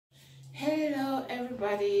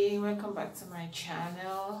everybody, welcome back to my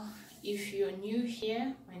channel. If you're new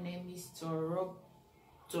here, my name is Doro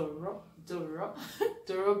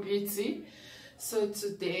Beauty. So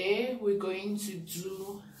today we're going to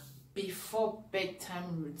do before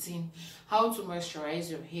bedtime routine, how to moisturize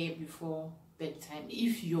your hair before bedtime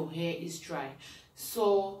if your hair is dry.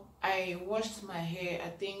 So I washed my hair, I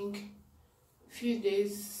think a few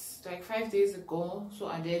days, like 5 days ago. So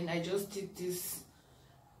and then I just did this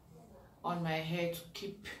on my hair to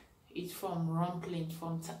keep it from rumpling,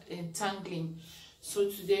 from entangling.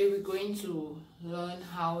 So today we're going to learn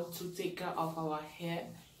how to take care of our hair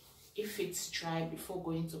if it's dry before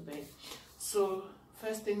going to bed. So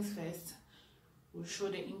first things first, we'll show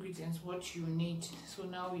the ingredients, what you need. So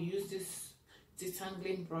now we use this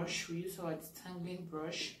detangling brush. We use our detangling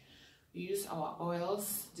brush. We use our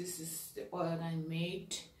oils. This is the oil I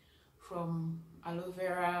made from aloe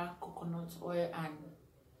vera, coconut oil and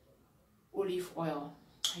olive oil.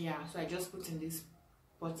 Yeah, so I just put in this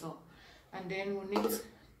bottle. And then we need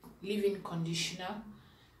leave-in conditioner.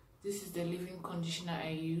 This is the leave-in conditioner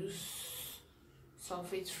I use,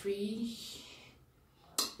 sulfate free.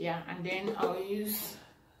 Yeah, and then I'll use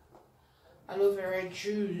aloe vera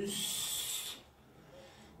juice,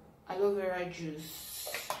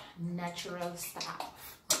 natural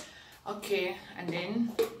stuff. Okay, and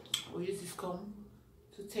then we'll use this comb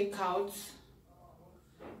to take out.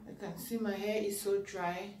 I can see my hair is so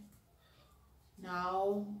dry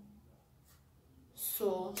now,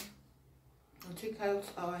 so we'll take out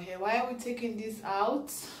our hair. Why are we taking this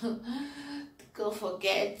out? Don't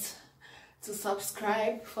forget to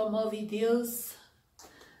subscribe for more videos,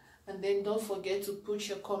 and then don't forget to put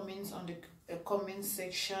your comments on the comment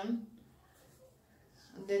section,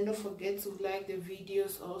 and then don't forget to like the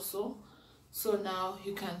videos also. So now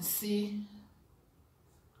you can see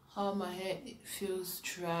how my hair feels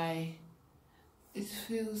dry. It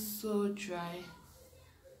feels so dry.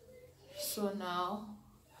 So now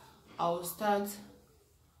I will start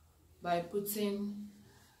by putting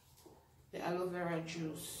the aloe vera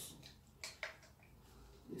juice.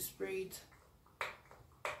 You spray it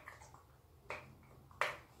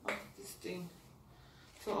off this thing.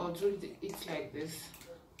 So I'll do it like this.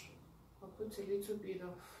 I'll put a little bit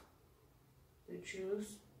of the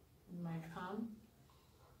juice in my palm.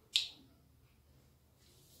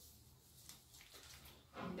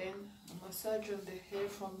 And then a massage on the hair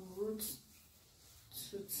from roots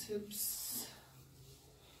to tips.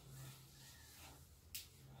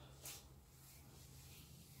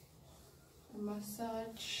 A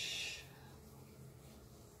massage.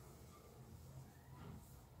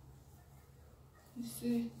 You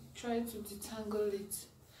see, try to detangle it.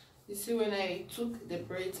 You see, when I took the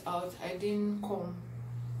braids out, I didn't comb.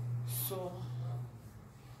 So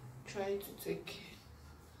try to take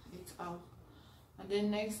it out. And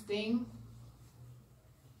then next thing,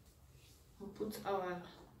 we'll put our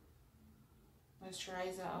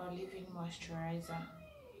moisturizer, our leave-in moisturizer.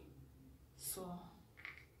 So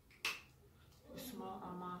a small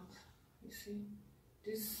amount. You see,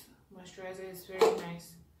 this moisturizer is very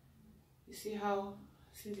nice. You see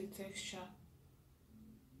see the texture?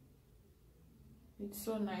 It's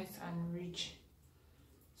so nice and rich.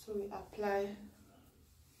 So we apply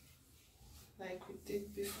like we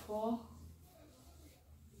did before.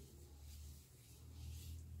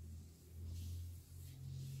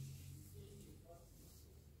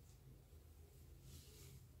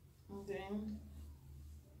 Then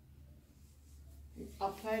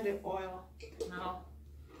apply the oil. Now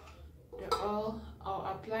the oil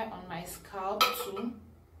I'll apply on my scalp too,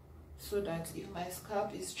 so that if my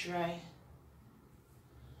scalp is dry,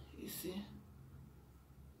 you see,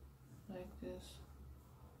 like this,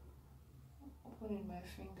 open in my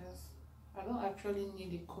fingers. I don't actually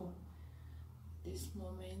need a comb at this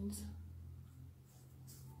moment.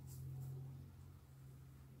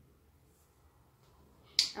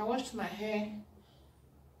 I washed my hair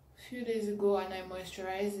a few days ago and I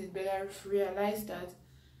moisturized it, but I realized that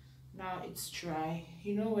now it's dry.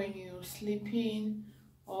 You know, when you sleep in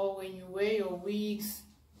or when you wear your wigs,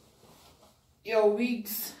 the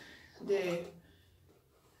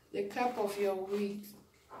cap of your wig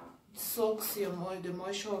soaks the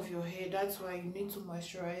moisture of your hair. That's why you need to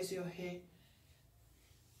moisturize your hair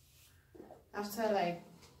after like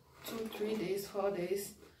 2, 3 days, 4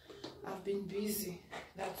 days. I've been busy,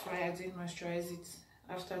 that's why I didn't moisturize it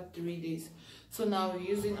after 3 days. So now we're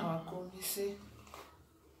using our comb. You see,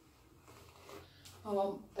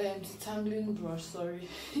 our detangling brush, sorry.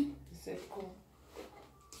 It's a comb.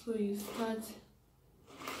 So you start,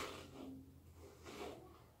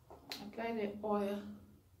 apply the oil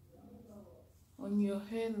on your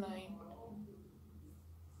hairline.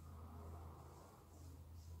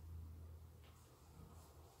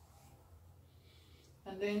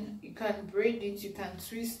 and then you can braid it, you can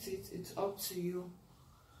twist it, it's up to you.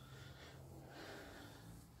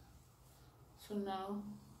 So now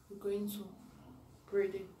we're going to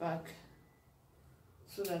braid it back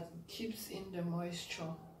so that it keeps in the moisture.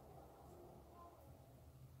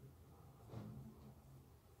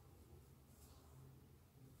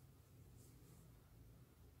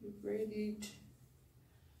 You braid it,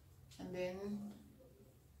 and then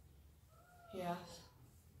yeah,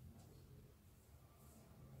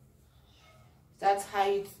 that's how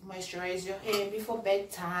you moisturize your hair before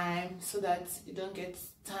bedtime so that you don't get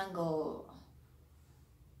tangled.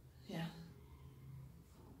 Yeah.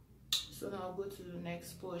 So now I'll go to the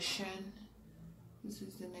next portion. This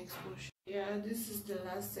is the next portion. Yeah, this is the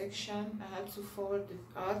last section. I had to forward it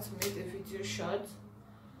out to make the video short.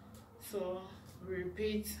 So we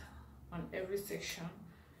repeat on every section.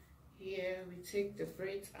 Here we take the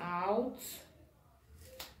braids out.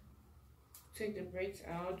 Take the braids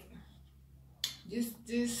out.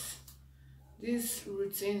 This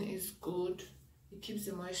routine is good. It keeps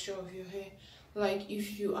the moisture of your hair. Like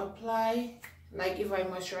if you apply, like if I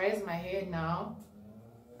moisturize my hair now,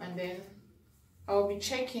 and then I'll be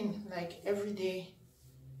checking like every day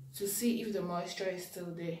to see if the moisture is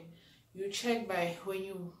still there. You check by when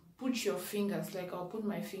you put your fingers, like I'll put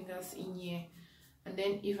my fingers in here, and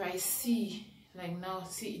then if I see, like now,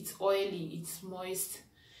 see it's oily, it's moist.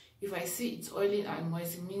 If I see it's oily and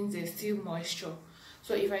moist, it means there's still moisture.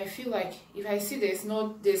 So if I feel like, if I see there's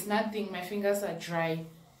nothing, my fingers are dry,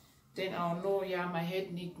 then I'll know, yeah, my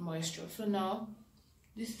head needs moisture. So now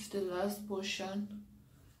this is the last portion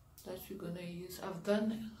that we're gonna use. I've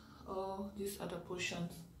done all these other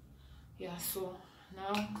portions. Yeah, so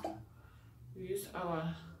now we use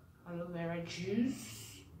our aloe vera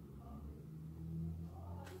juice,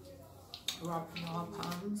 wrap in our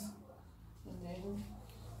palms, and then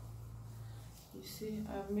you see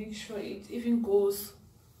I make sure it even goes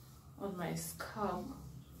on my scalp.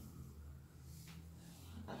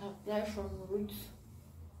 I apply from root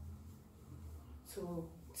to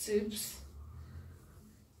tips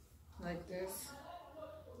like this,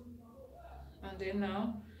 and then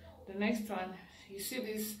now the next one, you see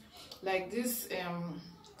this, like this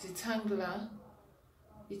detangler.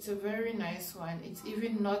 It's a very nice one. It's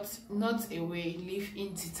even not a way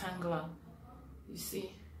leave-in detangler. You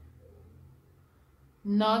see,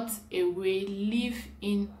 not a way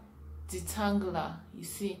leave-in detangler. You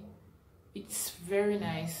see, it's very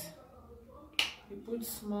nice. You put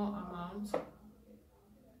small amount,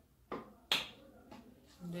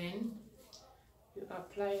 and then you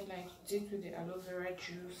apply like you did with the aloe vera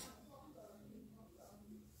juice.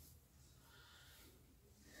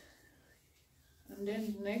 And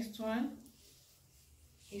then the next one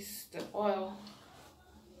is the oil.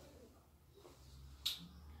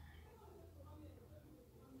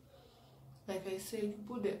 Like I said, you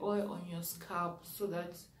put the oil on your scalp so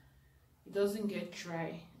that it doesn't get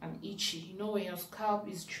dry and itchy. You know, when your scalp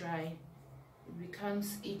is dry, it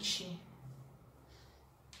becomes itchy.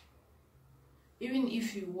 Even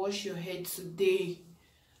if you wash your head today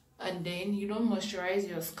and then you don't moisturize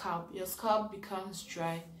your scalp becomes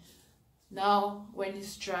dry. Now when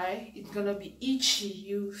it's dry, it's gonna be itchy.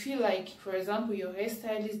 You feel like, for example, your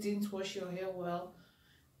hairstylist didn't wash your hair well.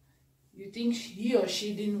 You think he or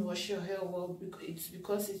she didn't wash your hair well, it's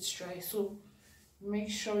because it's dry. So make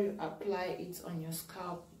sure you apply it on your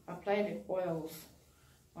scalp. Apply the oils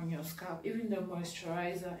on your scalp, even the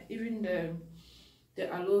moisturizer, even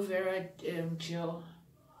the aloe vera gel.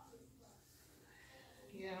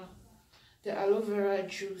 Yeah, the aloe vera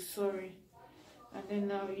juice, sorry. And then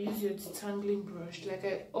now use your detangling brush. Like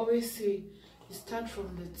I always say, you start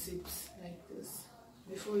from the tips like this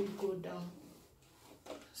before you go down.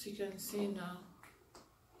 So you can see now,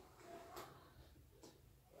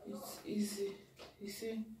 it's easy, you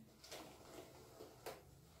see.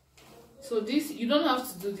 So this, you don't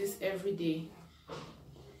have to do this every day.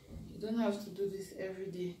 You don't have to do this every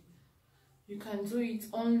day. You can do it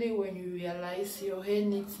only when you realize your hair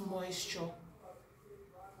needs moisture.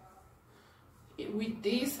 With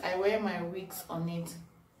this, I wear my wigs on it.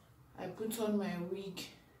 I put on my wig,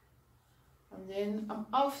 and then I'm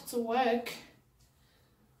off to work.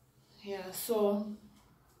 Yeah, so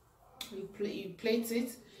you plait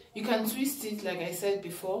it. You can twist it, like I said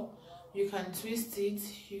before. You can twist it.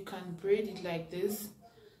 You can braid it like this.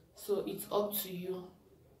 So it's up to you.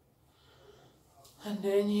 And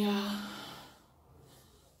then yeah,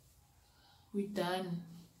 we're done.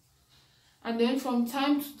 And then from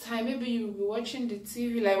time to time, maybe you'll be watching the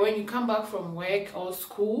TV, like when you come back from work or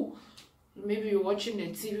school, maybe you're watching the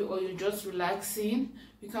TV or you're just relaxing.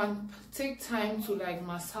 You can take time to like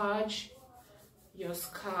massage your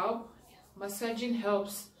scalp. Massaging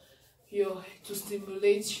helps to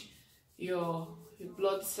stimulate your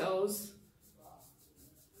blood cells.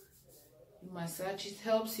 You massage, it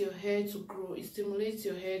helps your hair to grow. It stimulates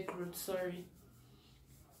your hair growth. Sorry.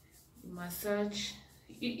 You massage.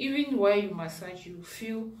 Even while you massage, you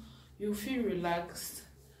feel relaxed.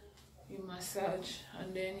 You massage,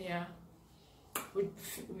 and then yeah,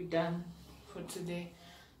 we're done for today.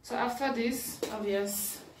 So after this,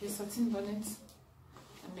 obvious your satin bonnet,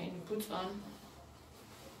 and then you put on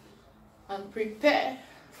and prepare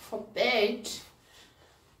for bed.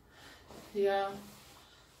 Yeah,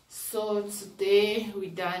 so today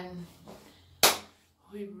we're done.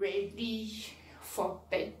 We're ready for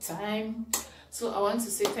bedtime. So I want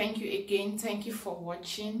to say thank you again. Thank you for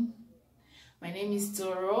watching. My name is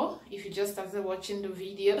Doro. If you just started watching the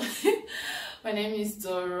video, my name is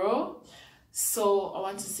Doro. So I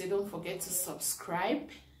want to say, don't forget to subscribe,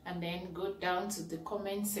 and then go down to the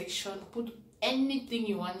comment section, put anything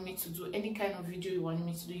you want me to do, any kind of video you want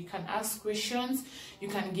me to do. You can ask questions, you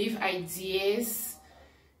can give ideas.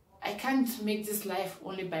 I can't make this life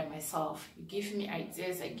only by myself. You give me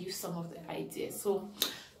ideas, I give some of the ideas. So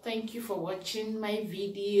thank you for watching my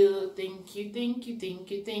video. Thank you, thank you,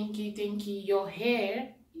 thank you, thank you, thank you. Your hair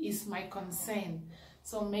is my concern,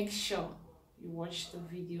 so make sure you watch the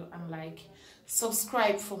video and like,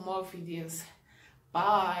 subscribe for more videos.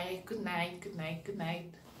 Bye. Good night, good night, good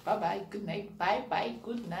night. Bye bye, good night, bye bye,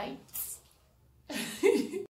 good night.